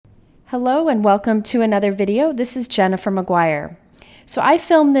Hello and welcome to another video. This is Jennifer McGuire. So I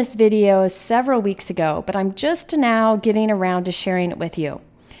filmed this video several weeks ago, but I'm just now getting around to sharing it with you.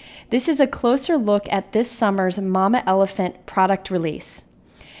 This is a closer look at this summer's Mama Elephant product release.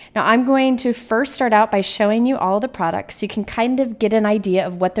 Now I'm going to first start out by showing you all the products so you can kind of get an idea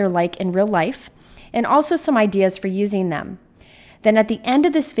of what they're like in real life and also some ideas for using them. Then at the end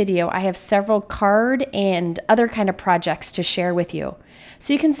of this video, I have several card and other kind of projects to share with you.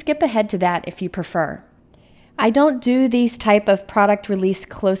 So you can skip ahead to that if you prefer. I don't do these type of product release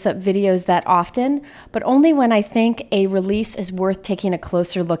close-up videos that often, but only when I think a release is worth taking a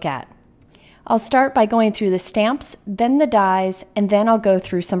closer look at. I'll start by going through the stamps, then the dies, and then I'll go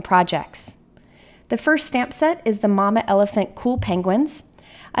through some projects. The first stamp set is the Mama Elephant Cool Penguins.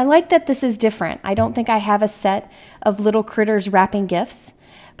 I like that this is different. I don't think I have a set of little critters wrapping gifts,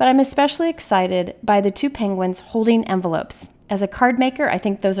 but I'm especially excited by the two penguins holding envelopes. As a card maker, I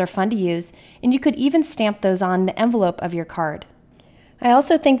think those are fun to use, and you could even stamp those on the envelope of your card. I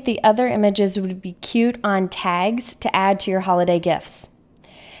also think the other images would be cute on tags to add to your holiday gifts.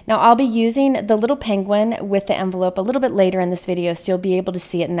 Now I'll be using the little penguin with the envelope a little bit later in this video, so you'll be able to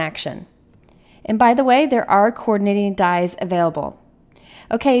see it in action. And by the way, there are coordinating dies available.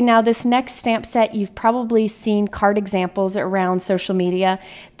 Okay, now this next stamp set, you've probably seen card examples around social media.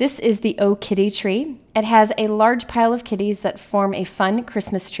 This is the Oh Kitty tree. It has a large pile of kitties that form a fun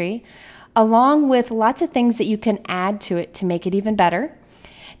Christmas tree, along with lots of things that you can add to it to make it even better.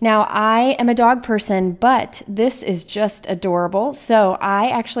 Now, I am a dog person, but this is just adorable. So I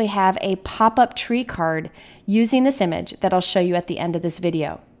actually have a pop-up tree card using this image that I'll show you at the end of this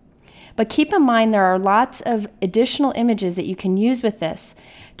video. But keep in mind there are lots of additional images that you can use with this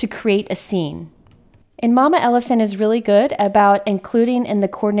to create a scene. And Mama Elephant is really good about including in the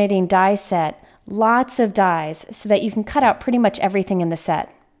coordinating die set lots of dies so that you can cut out pretty much everything in the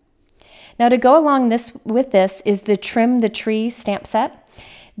set. Now to go along with this is the Trim the Tree stamp set.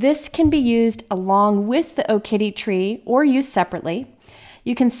 This can be used along with the Oh Kitty tree or used separately.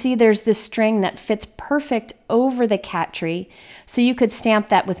 You can see there's this string that fits perfect over the cat tree. So you could stamp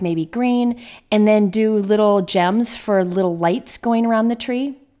that with maybe green and then do little gems for little lights going around the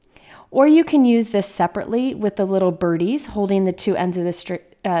tree. Or you can use this separately with the little birdies holding the two ends of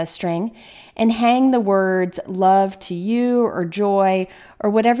the string and hang the words love to you or joy or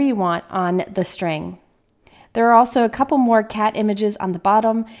whatever you want on the string. There are also a couple more cat images on the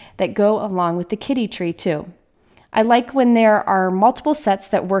bottom that go along with the kitty tree too. I like when there are multiple sets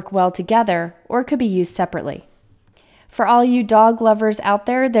that work well together or could be used separately. For all you dog lovers out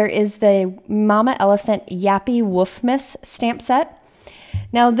there, there is the Mama Elephant Yappy Woofmas stamp set.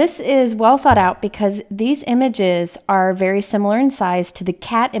 Now this is well thought out because these images are very similar in size to the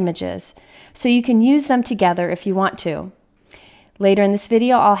cat images, so you can use them together if you want to. Later in this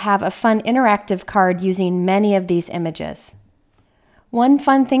video, I'll have a fun interactive card using many of these images. One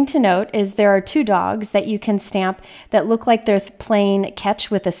fun thing to note is there are two dogs that you can stamp that look like they're playing catch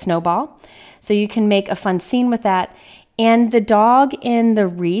with a snowball. So you can make a fun scene with that. And the dog in the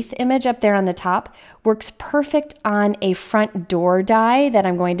wreath image up there on the top works perfect on a front door die that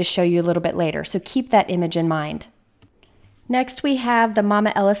I'm going to show you a little bit later. So keep that image in mind. Next we have the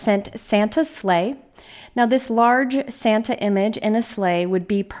Mama Elephant Santa Sleigh. Now this large Santa image in a sleigh would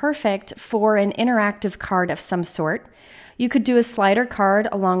be perfect for an interactive card of some sort. You could do a slider card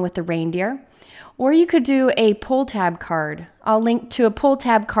along with the reindeer, or you could do a pull tab card. I'll link to a pull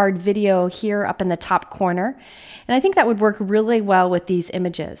tab card video here up in the top corner, and I think that would work really well with these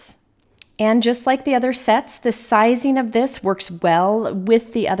images. And just like the other sets, the sizing of this works well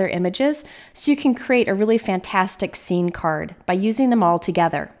with the other images, so you can create a really fantastic scene card by using them all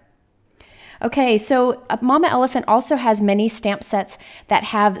together. Okay, so Mama Elephant also has many stamp sets that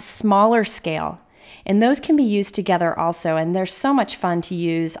have smaller scale. And those can be used together also, and they're so much fun to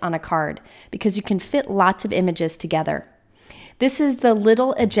use on a card because you can fit lots of images together. This is the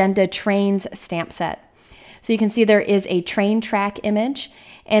Little Agenda Trains stamp set. So you can see there is a train track image,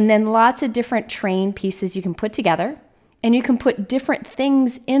 and then lots of different train pieces you can put together, and you can put different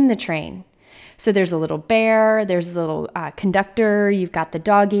things in the train. So there's a little bear, there's a little conductor, you've got the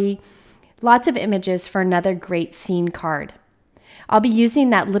doggy, lots of images for another great scene card. I'll be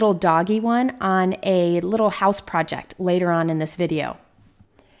using that little doggy one on a little house project later on in this video.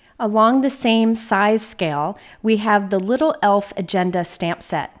 Along the same size scale, we have the Little Elf Agenda stamp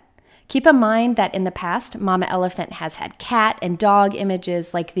set. Keep in mind that in the past, Mama Elephant has had cat and dog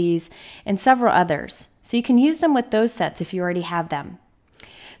images like these and several others. So you can use them with those sets if you already have them.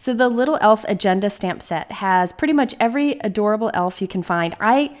 So the Little Elf Agenda stamp set has pretty much every adorable elf you can find.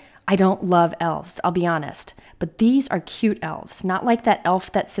 I I don't love elves, I'll be honest, but these are cute elves, not like that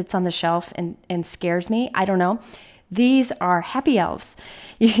elf that sits on the shelf and scares me. I don't know. These are happy elves.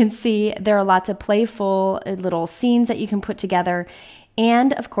 You can see there are lots of playful little scenes that you can put together.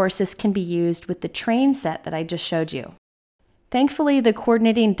 And of course, this can be used with the train set that I just showed you. Thankfully, the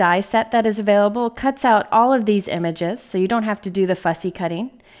coordinating die set that is available cuts out all of these images, so you don't have to do the fussy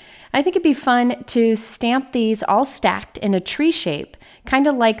cutting. I think it'd be fun to stamp these all stacked in a tree shape, kind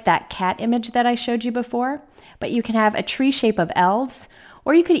of like that cat image that I showed you before, but you can have a tree shape of elves,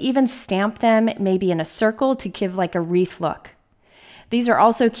 or you could even stamp them maybe in a circle to give like a wreath look. These are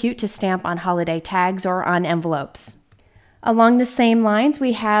also cute to stamp on holiday tags or on envelopes. Along the same lines,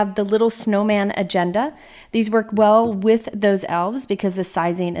 we have the little snowman agenda. These work well with those elves because the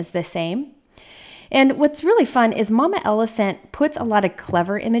sizing is the same. And what's really fun is Mama Elephant puts a lot of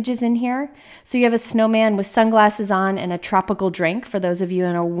clever images in here. So you have a snowman with sunglasses on and a tropical drink for those of you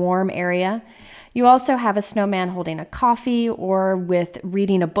in a warm area. You also have a snowman holding a coffee or with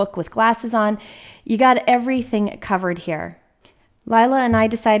reading a book with glasses on. You got everything covered here. Lila and I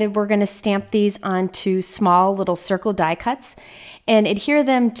decided we're going to stamp these onto small little circle die cuts and adhere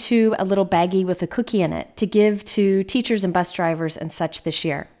them to a little baggie with a cookie in it to give to teachers and bus drivers and such this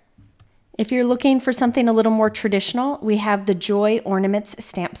year. If you're looking for something a little more traditional, we have the Joy Ornaments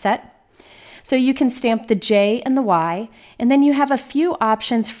stamp set. So you can stamp the J and the Y, and then you have a few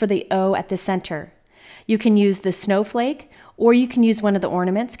options for the O at the center. You can use the snowflake, or you can use one of the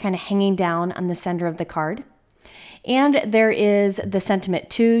ornaments kind of hanging down on the center of the card. And there is the sentiment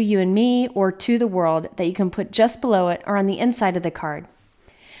to you and me or to the world that you can put just below it or on the inside of the card.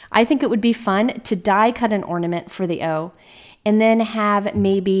 I think it would be fun to die cut an ornament for the O and then have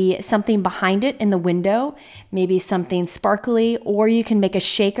maybe something behind it in the window, maybe something sparkly, or you can make a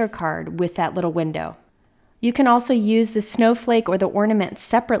shaker card with that little window. You can also use the snowflake or the ornament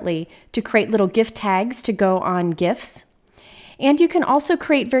separately to create little gift tags to go on gifts. And you can also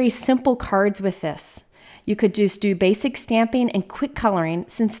create very simple cards with this. You could just do basic stamping and quick coloring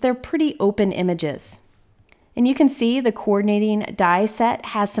since they're pretty open images. And you can see the coordinating die set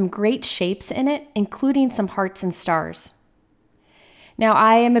has some great shapes in it, including some hearts and stars. Now,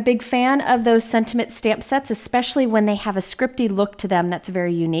 I am a big fan of those sentiment stamp sets, especially when they have a scripty look to them that's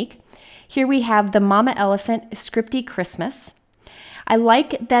very unique. Here we have the Mama Elephant Scripty Christmas. I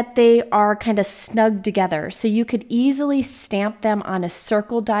like that they are kind of snug together, so you could easily stamp them on a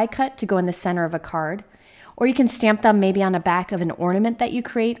circle die cut to go in the center of a card, or you can stamp them maybe on the back of an ornament that you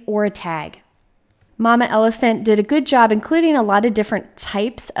create or a tag. Mama Elephant did a good job including a lot of different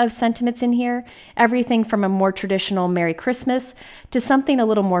types of sentiments in here, everything from a more traditional Merry Christmas to something a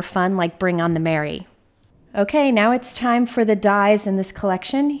little more fun like Bring on the Merry. Okay, now it's time for the dies in this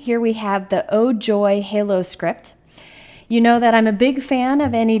collection. Here we have the Oh Joy Halo script. You know that I'm a big fan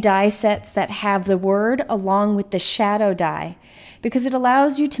of any die sets that have the word along with the shadow die because it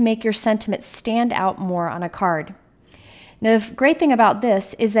allows you to make your sentiments stand out more on a card. Now, the great thing about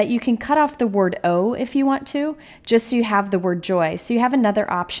this is that you can cut off the word O if you want to, just so you have the word joy, so you have another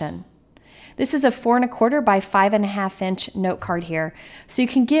option. This is a 4 1/4 by 5.5 inch note card here, so you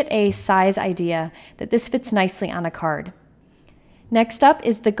can get a size idea that this fits nicely on a card. Next up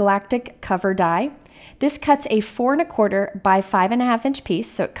is the Galactic cover die. This cuts a 4 1/4 by 5.5 inch piece,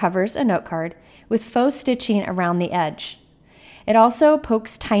 so it covers a note card, with faux stitching around the edge. It also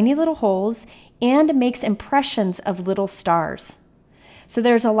pokes tiny little holes and makes impressions of little stars. So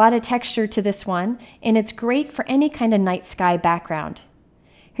there's a lot of texture to this one, and it's great for any kind of night sky background.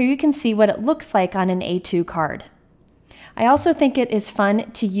 Here you can see what it looks like on an A2 card. I also think it is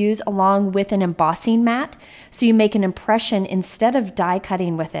fun to use along with an embossing mat, so you make an impression instead of die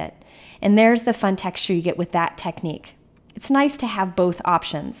cutting with it. And there's the fun texture you get with that technique. It's nice to have both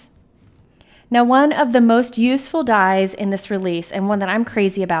options. Now, one of the most useful dies in this release, and one that I'm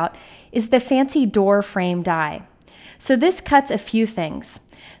crazy about, is the fancy door frame die. So this cuts a few things.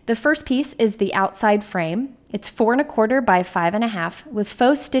 The first piece is the outside frame. It's 4 1/4 by 5.5 with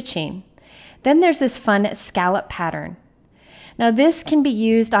faux stitching. Then there's this fun scallop pattern. Now this can be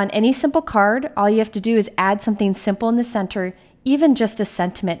used on any simple card. All you have to do is add something simple in the center, even just a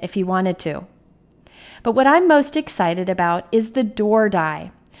sentiment if you wanted to. But what I'm most excited about is the door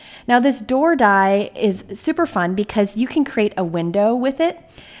die. Now this door die is super fun because you can create a window with it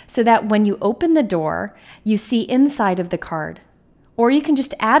so that when you open the door, you see inside of the card. Or you can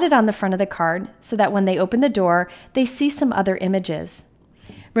just add it on the front of the card so that when they open the door, they see some other images.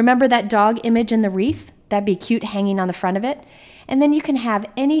 Remember that dog image in the wreath? That'd be cute hanging on the front of it. And then you can have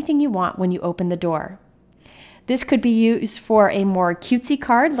anything you want when you open the door. This could be used for a more cutesy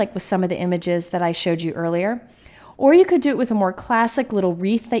card, like with some of the images that I showed you earlier. Or you could do it with a more classic little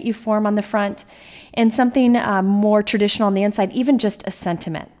wreath that you form on the front and something more traditional on the inside, even just a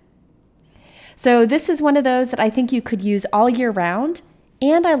sentiment. So this is one of those that I think you could use all year round,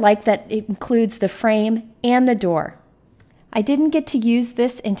 and I like that it includes the frame and the door. I didn't get to use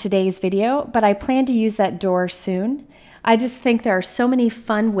this in today's video, but I plan to use that door soon. I just think there are so many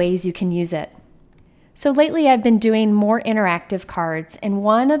fun ways you can use it. So lately I've been doing more interactive cards, and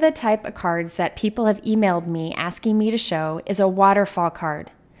one of the type of cards that people have emailed me asking me to show is a waterfall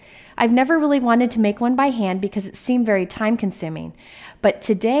card. I've never really wanted to make one by hand because it seemed very time consuming, but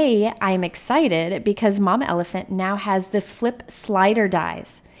today I'm excited because Mama Elephant now has the flip slider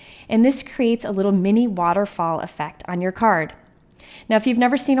dies, and this creates a little mini waterfall effect on your card. Now if you've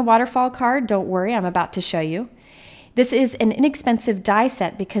never seen a waterfall card, don't worry, I'm about to show you. This is an inexpensive die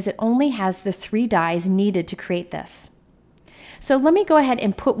set because it only has the 3 dies needed to create this. So let me go ahead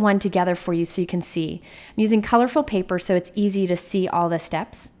and put one together for you so you can see. I'm using colorful paper so it's easy to see all the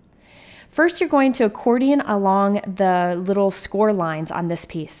steps. First, you're going to accordion along the little score lines on this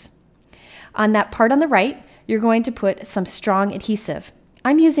piece. On that part on the right, you're going to put some strong adhesive.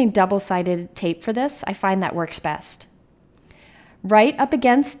 I'm using double-sided tape for this. I find that works best. Right up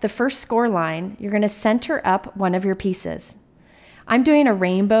against the first score line, you're going to center up one of your pieces. I'm doing a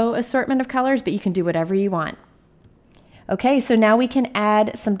rainbow assortment of colors, but you can do whatever you want. Okay, so now we can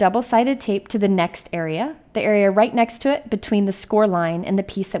add some double-sided tape to the next area, the area right next to it between the score line and the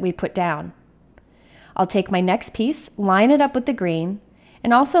piece that we put down. I'll take my next piece, line it up with the green,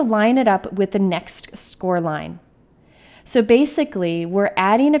 and also line it up with the next score line. So basically, we're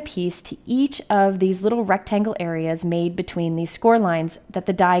adding a piece to each of these little rectangle areas made between these score lines that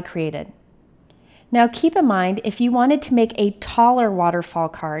the die created. Now keep in mind, if you wanted to make a taller waterfall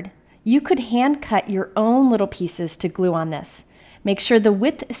card, you could hand cut your own little pieces to glue on this. Make sure the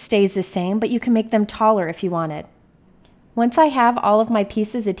width stays the same, but you can make them taller if you wanted. Once I have all of my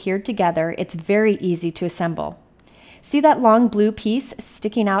pieces adhered together, it's very easy to assemble. See that long blue piece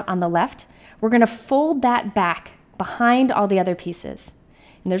sticking out on the left? We're going to fold that back behind all the other pieces.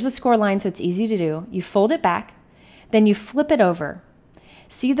 And there's a score line, so it's easy to do. You fold it back, then you flip it over.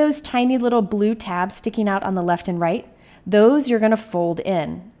 See those tiny little blue tabs sticking out on the left and right? Those you're going to fold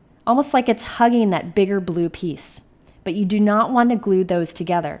in, almost like it's hugging that bigger blue piece. But you do not want to glue those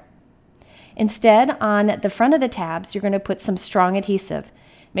together. Instead, on the front of the tabs, you're going to put some strong adhesive.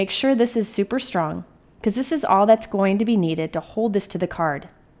 Make sure this is super strong, because this is all that's going to be needed to hold this to the card.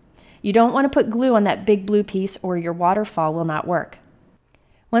 You don't want to put glue on that big blue piece or your waterfall will not work.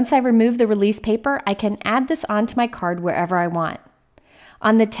 Once I remove the release paper, I can add this onto my card wherever I want.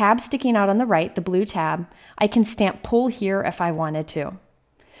 On the tab sticking out on the right, the blue tab, I can stamp pull here if I wanted to.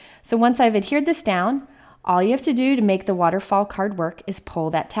 So once I've adhered this down, all you have to do to make the waterfall card work is pull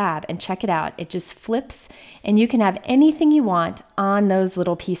that tab and check it out. It just flips and you can have anything you want on those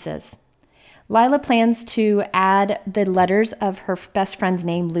little pieces. Lila plans to add the letters of her best friend's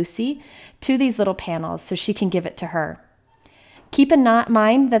name, Lucy, to these little panels so she can give it to her. Keep in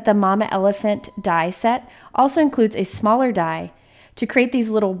mind that the Mama Elephant die set also includes a smaller die to create these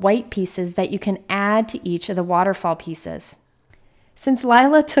little white pieces that you can add to each of the waterfall pieces. Since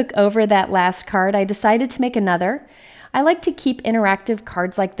Lila took over that last card, I decided to make another. I like to keep interactive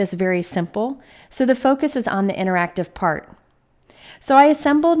cards like this very simple, so the focus is on the interactive part. So I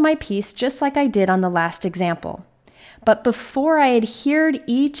assembled my piece just like I did on the last example. But before I adhered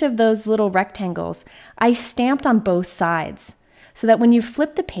each of those little rectangles, I stamped on both sides so that when you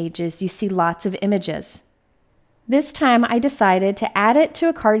flip the pages, you see lots of images. This time I decided to add it to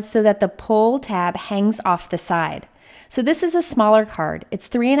a card so that the pull tab hangs off the side. So this is a smaller card. It's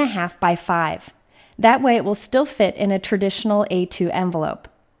 3.5 by 5. That way it will still fit in a traditional A2 envelope.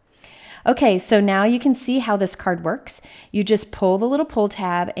 Okay, so now you can see how this card works. You just pull the little pull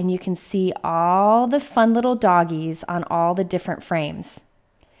tab and you can see all the fun little doggies on all the different frames.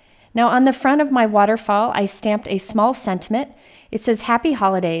 Now on the front of my waterfall, I stamped a small sentiment. It says Happy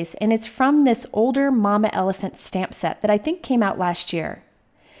Holidays, and it's from this older Mama Elephant stamp set that I think came out last year.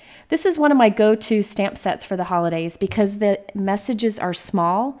 This is one of my go-to stamp sets for the holidays because the messages are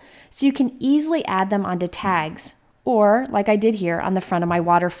small, so you can easily add them onto tags, or like I did here on the front of my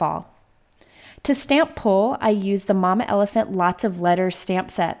waterfall. To stamp pull, I use the Mama Elephant Lots of Letters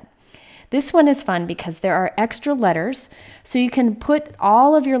stamp set. This one is fun because there are extra letters, so you can put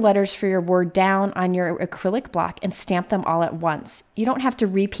all of your letters for your word down on your acrylic block and stamp them all at once. You don't have to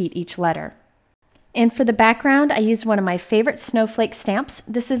repeat each letter. And for the background, I used one of my favorite snowflake stamps.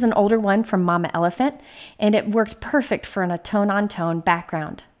 This is an older one from Mama Elephant, and it worked perfect for a tone-on-tone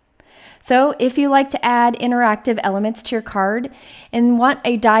background. So if you like to add interactive elements to your card and want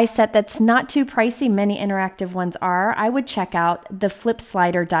a die set that's not too pricey, many interactive ones are, I would check out the Flip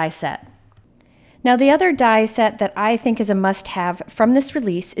Slider die set. Now the other die set that I think is a must-have from this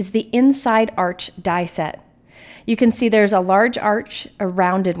release is the Inside Arch die set. You can see there's a large arch, a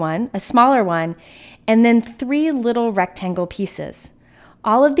rounded one, a smaller one, and then 3 little rectangle pieces.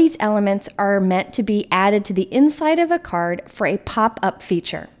 All of these elements are meant to be added to the inside of a card for a pop-up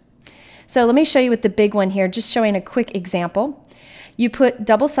feature. So let me show you with the big one here, just showing a quick example. You put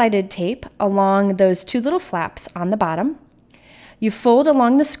double-sided tape along those 2 little flaps on the bottom. You fold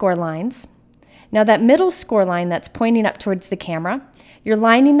along the score lines. Now that middle score line that's pointing up towards the camera, you're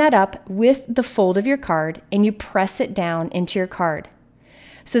lining that up with the fold of your card and you press it down into your card.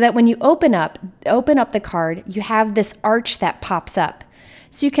 So that when you open up the card, you have this arch that pops up.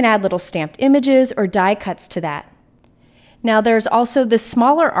 So you can add little stamped images or die cuts to that. Now there's also the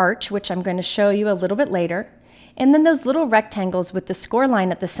smaller arch, which I'm going to show you a little bit later, and then those little rectangles with the score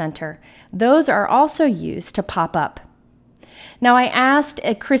line at the center. Those are also used to pop up. Now I asked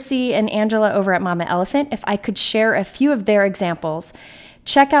Chrissy and Angela over at Mama Elephant if I could share a few of their examples.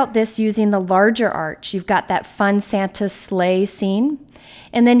 Check out this using the larger arch. You've got that fun Santa sleigh scene.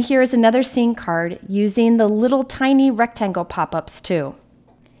 And then here's another scene card using the little tiny rectangle pop-ups too.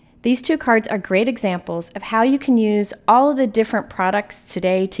 These 2 cards are great examples of how you can use all of the different products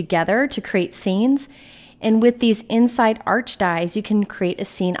today together to create scenes. And with these inside arch dies, you can create a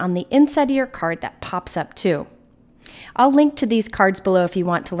scene on the inside of your card that pops up too. I'll link to these cards below if you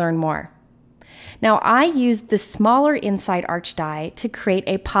want to learn more. Now I used the smaller inside arch die to create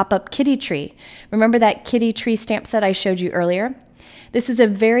a pop-up kitty tree. Remember that kitty tree stamp set I showed you earlier? This is a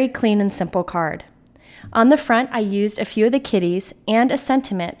very clean and simple card. On the front, I used a few of the kitties and a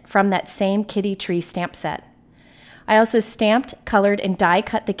sentiment from that same kitty tree stamp set. I also stamped, colored, and die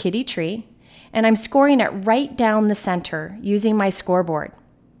cut the kitty tree, and I'm scoring it right down the center using my scoreboard.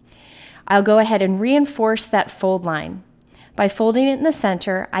 I'll go ahead and reinforce that fold line. By folding it in the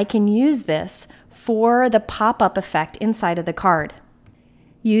center, I can use this for the pop-up effect inside of the card.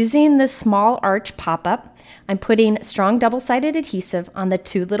 Using this small arch pop-up, I'm putting strong double-sided adhesive on the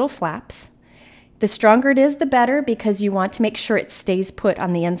 2 little flaps. The stronger it is, the better, because you want to make sure it stays put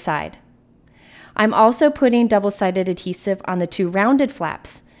on the inside. I'm also putting double-sided adhesive on the 2 rounded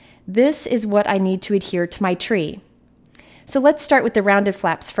flaps. This is what I need to adhere to my tree. So let's start with the rounded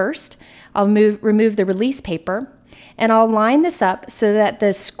flaps first. I'll remove the release paper, and I'll line this up so that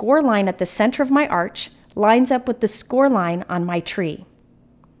the score line at the center of my arch lines up with the score line on my tree.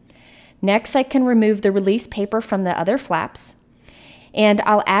 Next, I can remove the release paper from the other flaps, and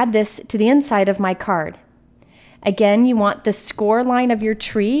I'll add this to the inside of my card. Again, you want the score line of your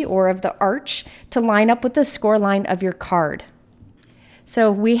tree or of the arch to line up with the score line of your card.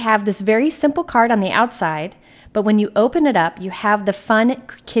 So we have this very simple card on the outside, but when you open it up, you have the fun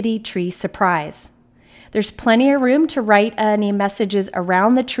kitty tree surprise. There's plenty of room to write any messages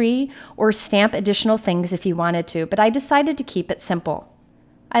around the tree or stamp additional things if you wanted to, but I decided to keep it simple.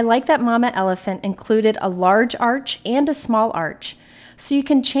 I like that Mama Elephant included a large arch and a small arch, so you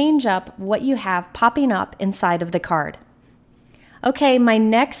can change up what you have popping up inside of the card. Okay, my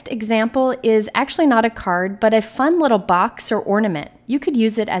next example is actually not a card, but a fun little box or ornament. You could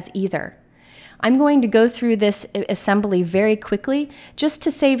use it as either. I'm going to go through this assembly very quickly just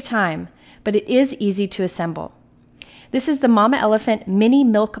to save time, but it is easy to assemble. This is the Mama Elephant Mini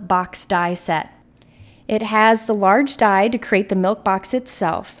Milk Box die set. It has the large die to create the milk box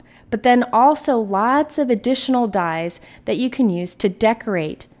itself, but then also lots of additional dies that you can use to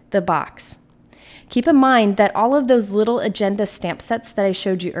decorate the box. Keep in mind that all of those little agenda stamp sets that I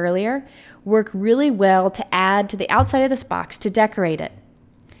showed you earlier work really well to add to the outside of this box to decorate it.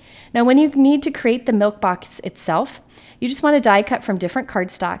 Now when you need to create the milk box itself, you just want to die cut from different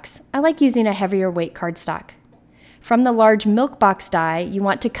cardstocks. I like using a heavier weight cardstock. From the large milk box die, you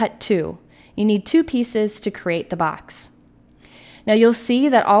want to cut 2. You need 2 pieces to create the box. Now you'll see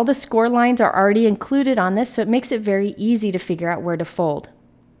that all the score lines are already included on this, so it makes it very easy to figure out where to fold.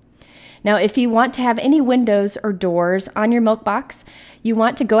 Now if you want to have any windows or doors on your milk box, you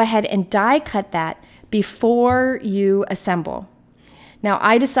want to go ahead and die cut that before you assemble. Now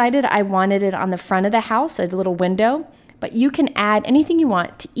I decided I wanted it on the front of the house, a little window, but you can add anything you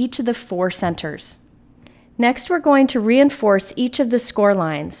want to each of the 4 centers. Next, we're going to reinforce each of the score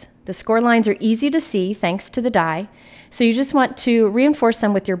lines. The score lines are easy to see thanks to the die, so you just want to reinforce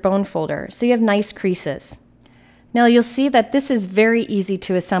them with your bone folder so you have nice creases. Now you'll see that this is very easy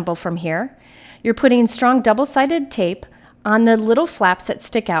to assemble from here. You're putting strong double-sided tape on the little flaps that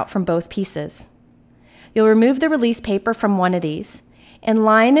stick out from both pieces. You'll remove the release paper from one of these, and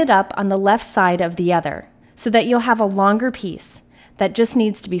line it up on the left side of the other so that you'll have a longer piece that just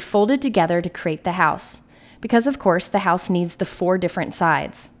needs to be folded together to create the house, because of course the house needs the 4 different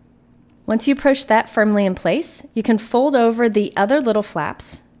sides. Once you push that firmly in place, you can fold over the other little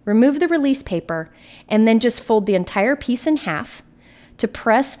flaps, remove the release paper, and then just fold the entire piece in half to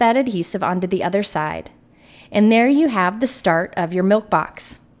press that adhesive onto the other side. And there you have the start of your milk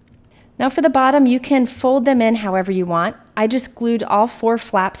box. Now for the bottom, you can fold them in however you want. I just glued all 4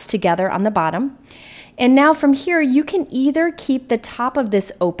 flaps together on the bottom. And now from here, you can either keep the top of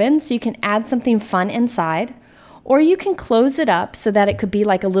this open so you can add something fun inside, or you can close it up so that it could be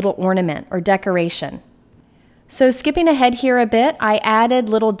like a little ornament or decoration. So skipping ahead here a bit, I added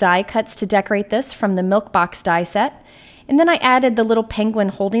little die cuts to decorate this from the milk box die set. And then I added the little penguin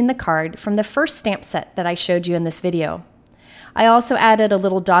holding the card from the first stamp set that I showed you in this video. I also added a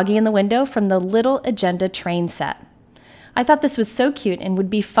little doggy in the window from the little agenda train set. I thought this was so cute and would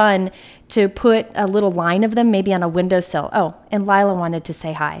be fun to put a little line of them maybe on a windowsill. Oh, and Lila wanted to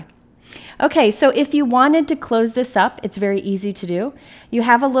say hi. Okay, so if you wanted to close this up, it's very easy to do. You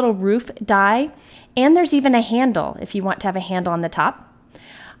have a little roof die, and there's even a handle if you want to have a handle on the top.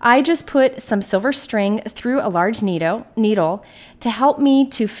 I just put some silver string through a large needle to help me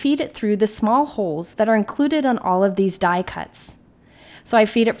to feed it through the small holes that are included on all of these die cuts. So I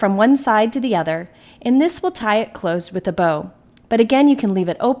feed it from one side to the other, and this will tie it closed with a bow. But again, you can leave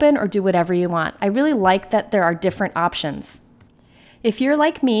it open or do whatever you want. I really like that there are different options. If you're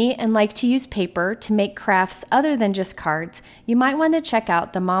like me and like to use paper to make crafts other than just cards, you might want to check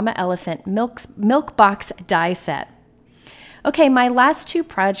out the Mama Elephant Milk Box die set. Okay, my last 2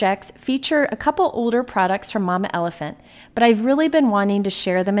 projects feature a couple older products from Mama Elephant, but I've really been wanting to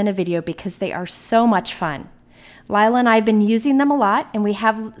share them in a video because they are so much fun. Lila and I have been using them a lot, and we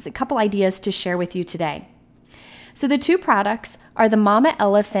have a couple ideas to share with you today. So the 2 products are the Mama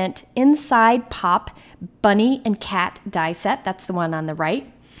Elephant Inside Pop Bunny and Cat die set. That's the one on the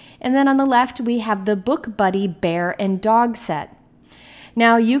right. And then on the left, we have the Book Buddy Bear and Dog set.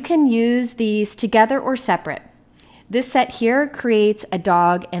 Now you can use these together or separate. This set here creates a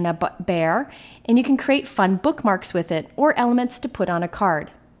dog and a bear, and you can create fun bookmarks with it or elements to put on a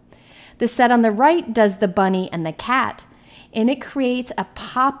card. The set on the right does the bunny and the cat, and it creates a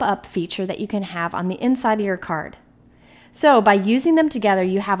pop-up feature that you can have on the inside of your card. So by using them together,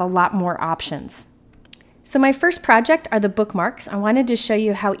 you have a lot more options. So my first project are the bookmarks. I wanted to show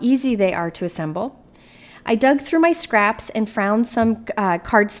you how easy they are to assemble. I dug through my scraps and found some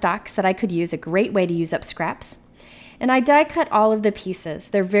cardstocks that I could use, a great way to use up scraps. And I die cut all of the pieces.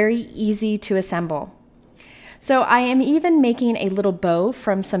 They're very easy to assemble. So I am even making a little bow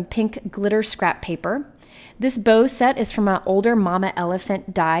from some pink glitter scrap paper. This bow set is from an older Mama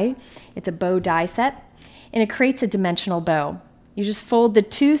Elephant die. It's a bow die set, and it creates a dimensional bow. You just fold the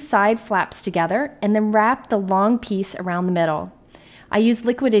 2 side flaps together and then wrap the long piece around the middle. I use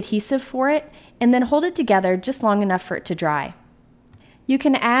liquid adhesive for it and then hold it together just long enough for it to dry. You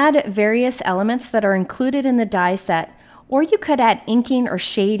can add various elements that are included in the die set, or you could add inking or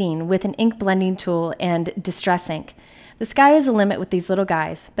shading with an ink blending tool and distress ink. The sky is the limit with these little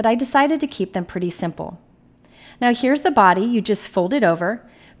guys, but I decided to keep them pretty simple. Now here's the body. You just fold it over,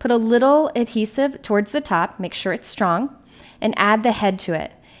 put a little adhesive towards the top, make sure it's strong, and add the head to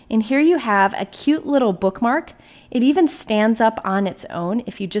it. And here you have a cute little bookmark. It even stands up on its own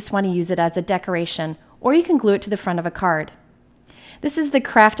if you just want to use it as a decoration, or you can glue it to the front of a card. This is the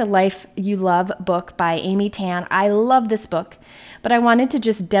Craft a Life You Love book by Amy Tan. I love this book, but I wanted to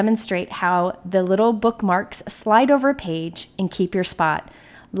just demonstrate how the little bookmarks slide over a page and keep your spot.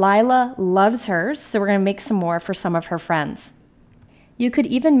 Lila loves hers, so we're going to make some more for some of her friends. You could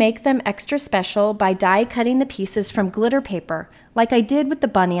even make them extra special by die cutting the pieces from glitter paper, like I did with the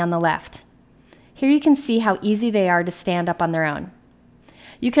bunny on the left. Here you can see how easy they are to stand up on their own.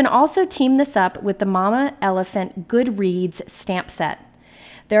 You can also team this up with the Mama Elephant Good Reads stamp set.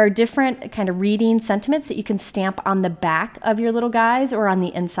 There are different kind of reading sentiments that you can stamp on the back of your little guys or on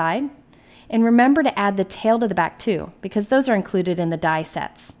the inside. And remember to add the tail to the back too, because those are included in the die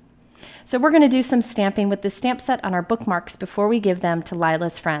sets. So we're going to do some stamping with the stamp set on our bookmarks before we give them to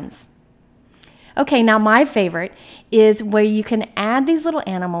Lila's friends. Okay, now my favorite is where you can add these little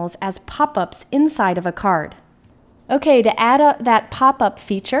animals as pop-ups inside of a card. Okay, to add that pop-up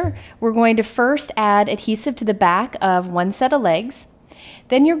feature, we're going to first add adhesive to the back of one set of legs.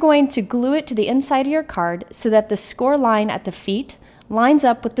 Then you're going to glue it to the inside of your card so that the score line at the feet lines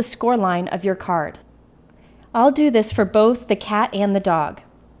up with the score line of your card. I'll do this for both the cat and the dog.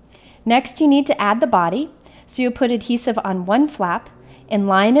 Next, you need to add the body, so you'll put adhesive on one flap and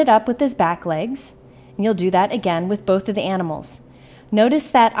line it up with his back legs. And you'll do that again with both of the animals. Notice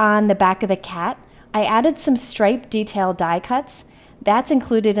that on the back of the cat, I added some stripe detail die cuts. That's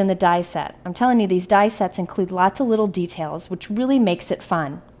included in the die set. I'm telling you, these die sets include lots of little details, which really makes it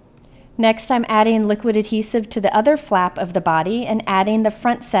fun. Next, I'm adding liquid adhesive to the other flap of the body and adding the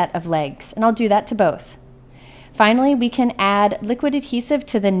front set of legs, and I'll do that to both. Finally, we can add liquid adhesive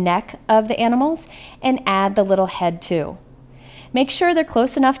to the neck of the animals and add the little head too. Make sure they're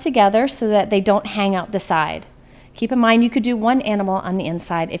close enough together so that they don't hang out the side. Keep in mind you could do one animal on the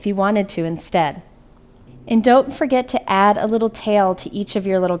inside if you wanted to instead. And don't forget to add a little tail to each of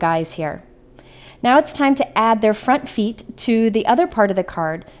your little guys here. Now it's time to add their front feet to the other part of the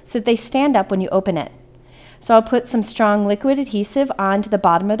card so that they stand up when you open it. So I'll put some strong liquid adhesive onto the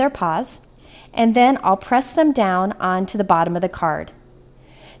bottom of their paws, and then I'll press them down onto the bottom of the card.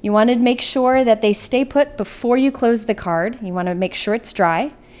 You want to make sure that they stay put before you close the card. You want to make sure it's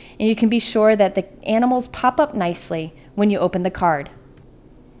dry, and you can be sure that the animals pop up nicely when you open the card.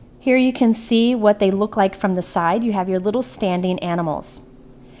 Here you can see what they look like from the side. You have your little standing animals.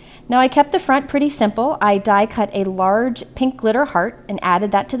 Now I kept the front pretty simple. I die cut a large pink glitter heart and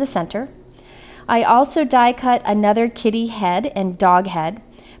added that to the center. I also die cut another kitty head and dog head,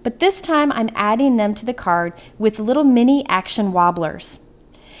 but this time I'm adding them to the card with little mini action wobblers.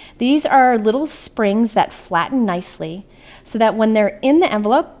 These are little springs that flatten nicely so that when they're in the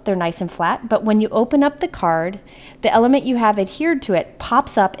envelope, they're nice and flat, but when you open up the card, the element you have adhered to it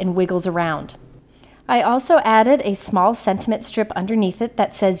pops up and wiggles around. I also added a small sentiment strip underneath it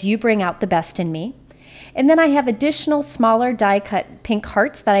that says, "You bring out the best in me." And then I have additional smaller die-cut pink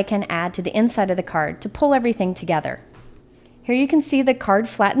hearts that I can add to the inside of the card to pull everything together. Here you can see the card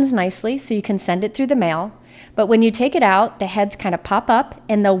flattens nicely so you can send it through the mail, but when you take it out, the heads kind of pop up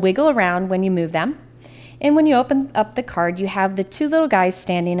and they'll wiggle around when you move them. And when you open up the card, you have the two little guys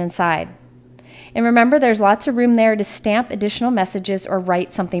standing inside. And remember, there's lots of room there to stamp additional messages or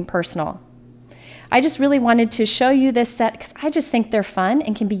write something personal. I just really wanted to show you this set because I just think they're fun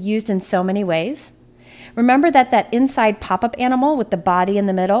and can be used in so many ways. Remember that inside pop-up animal with the body in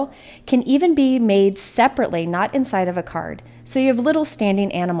the middle can even be made separately, not inside of a card. So you have little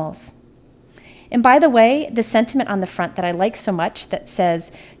standing animals. And by the way, the sentiment on the front that I like so much that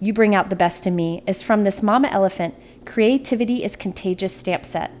says, "You bring out the best in me," is from this Mama Elephant Creativity is Contagious stamp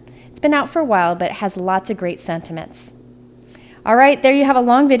set. It's been out for a while, but it has lots of great sentiments. All right, there you have a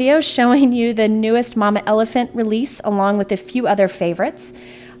long video showing you the newest Mama Elephant release along with a few other favorites.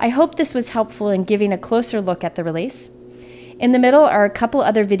 I hope this was helpful in giving a closer look at the release. In the middle are a couple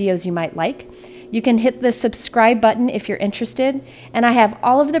other videos you might like. You can hit the subscribe button if you're interested, and I have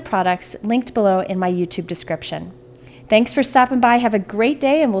all of the products linked below in my YouTube description. Thanks for stopping by. Have a great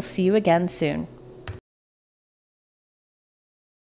day, and we'll see you again soon.